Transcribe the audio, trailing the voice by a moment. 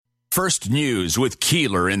First News with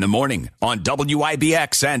Keeler in the morning on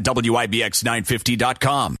WIBX and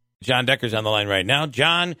WIBX950.com. John Decker's on the line right now.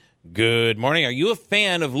 John, good morning. Are you a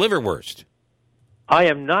fan of liverwurst? I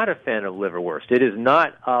am not a fan of liverwurst. It is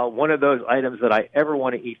not one of those items that I ever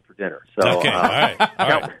want to eat for dinner. So, okay, all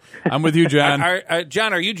right. I'm with you, John.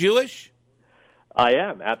 John, are you Jewish? I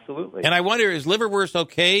am, absolutely. And I wonder, is liverwurst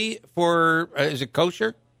okay for, is it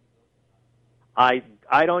kosher?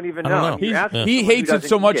 I don't even know. He hates it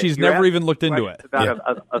so much he's never even looked into it.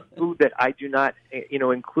 About a food that I do not,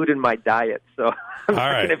 include in my diet. So I'm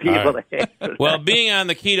not going to be able to answer Well, that. being on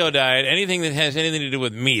the keto diet, anything that has anything to do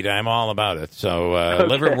with meat, I'm all about it. So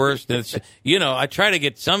liverwurst, it's, I try to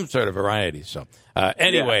get some sort of variety. So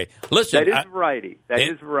anyway, listen. That is variety.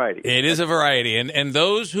 It is a variety. And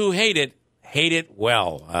those who hate it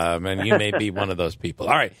well. And you may be one of those people.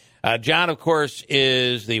 All right. John, of course,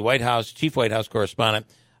 is the chief White House correspondent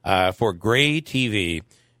for Gray TV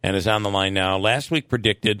and is on the line now. Last week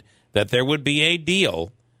predicted that there would be a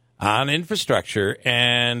deal on infrastructure,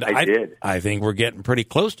 and I think we're getting pretty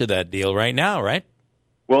close to that deal right now, right?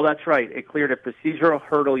 Well, that's right. It cleared a procedural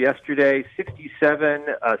hurdle yesterday. 67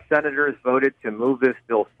 senators voted to move this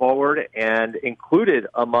bill forward, and included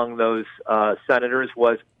among those senators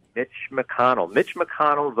was Mitch McConnell. Mitch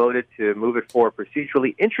McConnell voted to move it forward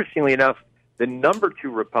procedurally. Interestingly enough, the number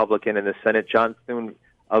 2 Republican in the Senate, John Thune,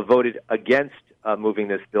 voted against moving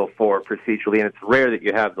this bill forward procedurally, and it's rare that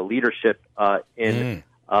you have the leadership in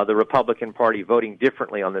the Republican Party voting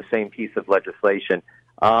differently on the same piece of legislation.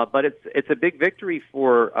 But it's a big victory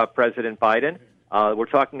for President Biden. We're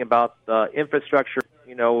talking about infrastructure,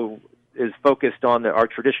 is focused on our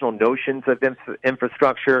traditional notions of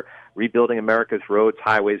infrastructure, rebuilding America's roads,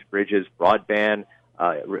 highways, bridges, broadband,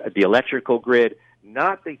 the electrical grid,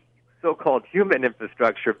 not the so-called human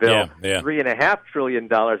infrastructure bill, $3.5 trillion,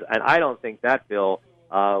 and I don't think that bill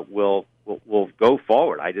will go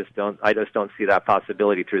forward. I just don't see that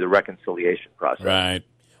possibility through the reconciliation process. Right.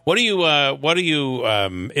 What do you?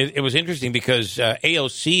 It was interesting because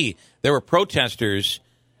AOC, there were protesters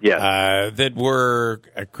that were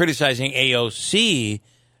criticizing AOC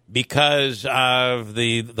because of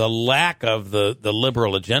the lack of the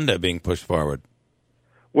liberal agenda being pushed forward.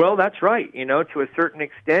 Well, that's right. To a certain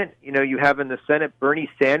extent, you have in the Senate Bernie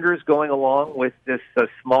Sanders going along with this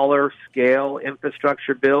smaller scale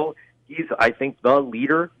infrastructure bill. He's, I think, the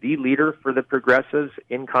leader for the progressives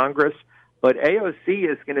in Congress. But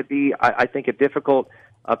AOC is going to be, I think, a difficult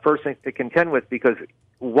person to contend with, because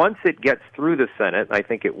once it gets through the Senate, I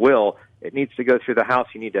think it will, it needs to go through the House.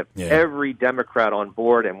 You need to have every Democrat on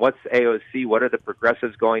board. And what's AOC? What are the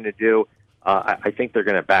progressives going to do? I think they're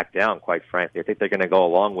going to back down, quite frankly. I think they're going to go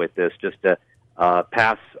along with this just to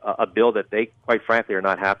pass a bill that they, quite frankly, are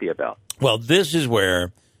not happy about. Well, this is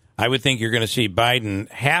where I would think you're going to see Biden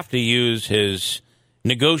have to use his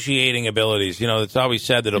negotiating abilities. It's always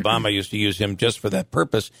said that Obama used to use him just for that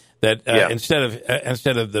purpose, that instead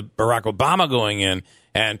of the Barack Obama going in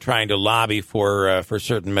and trying to lobby for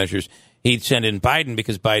certain measures, he'd send in Biden,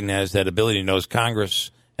 because Biden has that ability, knows Congress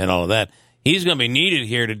and all of that. He's going to be needed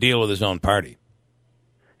here to deal with his own party.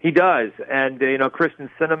 He does. And, Kristen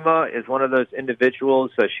Sinema is one of those individuals.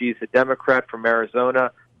 She's a Democrat from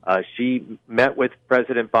Arizona. She met with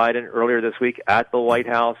President Biden earlier this week at the White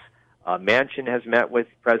House. Manchin has met with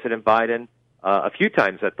President Biden a few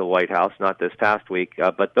times at the White House, not this past week.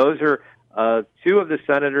 But those are 2 of the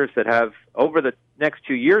senators that have, over the next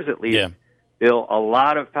 2 years at least, Bill, a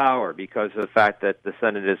lot of power because of the fact that the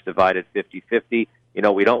Senate is divided 50-50.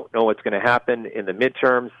 We don't know what's going to happen in the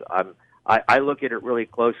midterms. I look at it really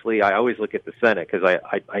closely. I always look at the Senate because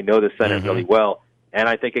I know the Senate really well. And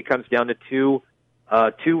I think it comes down to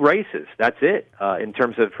two races. That's it in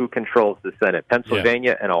terms of who controls the Senate.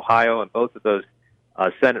 Pennsylvania and Ohio, and both of those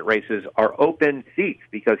Senate races are open seats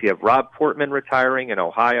because you have Rob Portman retiring in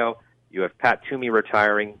Ohio. You have Pat Toomey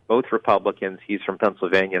retiring, both Republicans. He's from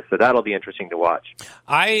Pennsylvania, so that'll be interesting to watch.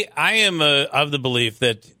 I am of the belief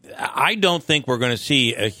that I don't think we're going to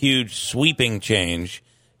see a huge sweeping change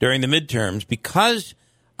during the midterms because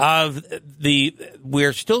of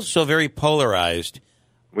we're still so very polarized.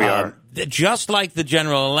 We are. Just like the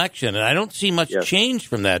general election, and I don't see much change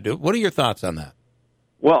from that. What are your thoughts on that?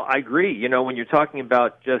 Well, I agree. When you're talking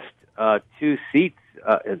about just 2 seats,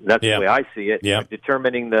 that's the way I see it.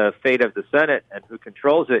 Determining the fate of the Senate and who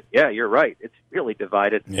controls it. Yeah, you're right. It's really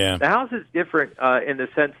divided. The House is different in the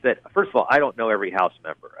sense that, first of all, I don't know every House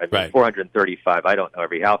member. I mean, 435. I don't know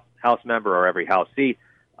every House member or every House seat.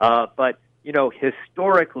 But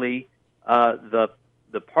historically, the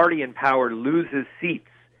party in power loses seats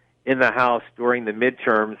in the House during the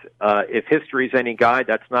midterms. If history's any guide,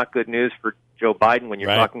 that's not good news for Joe Biden when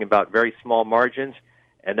you're talking about very small margins.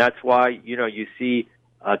 And that's why, you see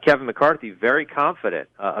Kevin McCarthy very confident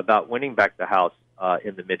about winning back the House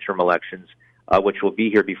in the midterm elections, which will be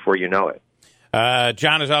here before you know it.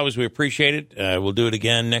 John, as always, we appreciate it. We'll do it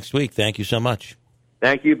again next week. Thank you so much.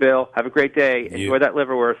 Thank you, Bill. Have a great day. Enjoy that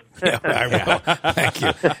liverwurst. Yeah, I will. Thank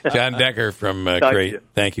you. John Decker from Great.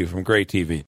 Thank you, from Great TV.